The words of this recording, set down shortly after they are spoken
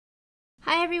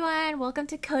Hi everyone, welcome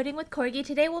to Coding with Corgi.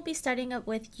 Today we'll be starting up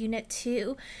with Unit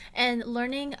 2 and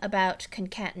learning about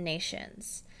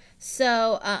concatenations.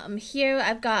 So here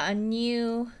I've got a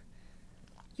new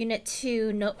Unit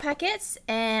 2 note packets,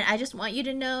 and I just want you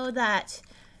to know that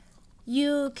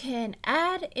you can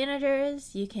add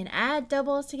integers, you can add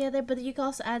doubles together, but you can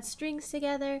also add strings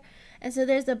together. And so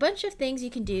there's a bunch of things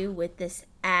you can do with this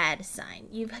add sign.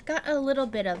 You've got a little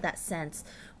bit of that sense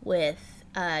with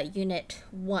Unit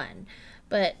 1.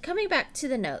 But coming back to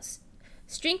the notes,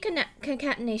 string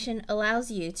concatenation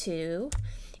allows you to,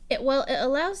 it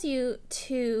allows you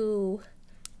to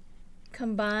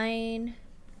combine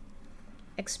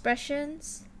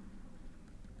expressions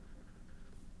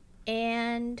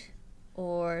and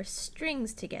or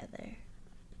strings together.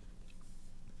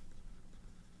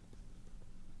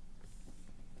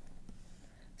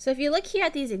 So if you look here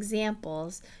at these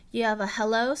examples, you have a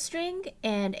hello string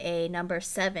and a number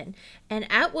 7. And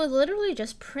out will literally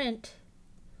just print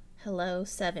hello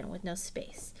 7 with no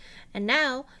space. And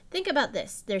now think about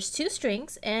this. There's two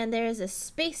strings and there's a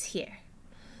space here.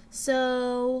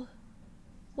 So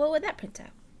what would that print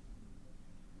out?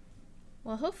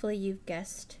 Well, hopefully you've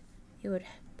guessed it would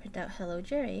print out hello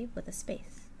Jerry with a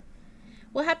space.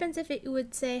 What happens if it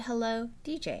would say hello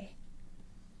DJ?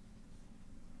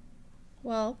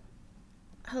 Well,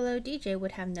 hello DJ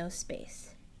would have no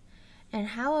space. And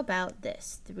how about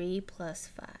this, 3 plus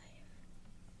 5?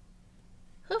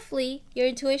 Hopefully your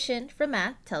intuition for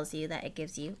math tells you that it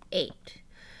gives you 8.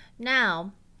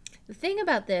 Now, the thing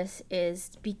about this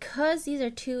is because these are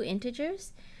two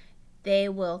integers, they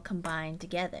will combine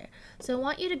together. So I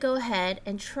want you to go ahead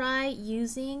and try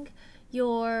using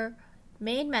your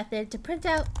main method to print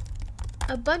out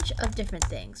a bunch of different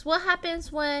things. What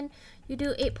happens when you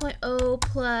do 8.0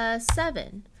 plus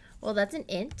 7? Well, that's an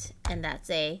int, and that's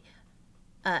and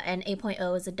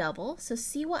 8.0 is a double. So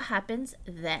see what happens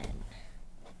then.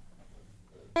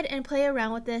 Go ahead and play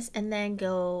around with this and then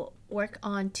go work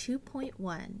on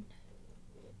 2.1.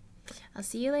 I'll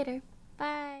see you later.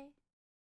 Bye.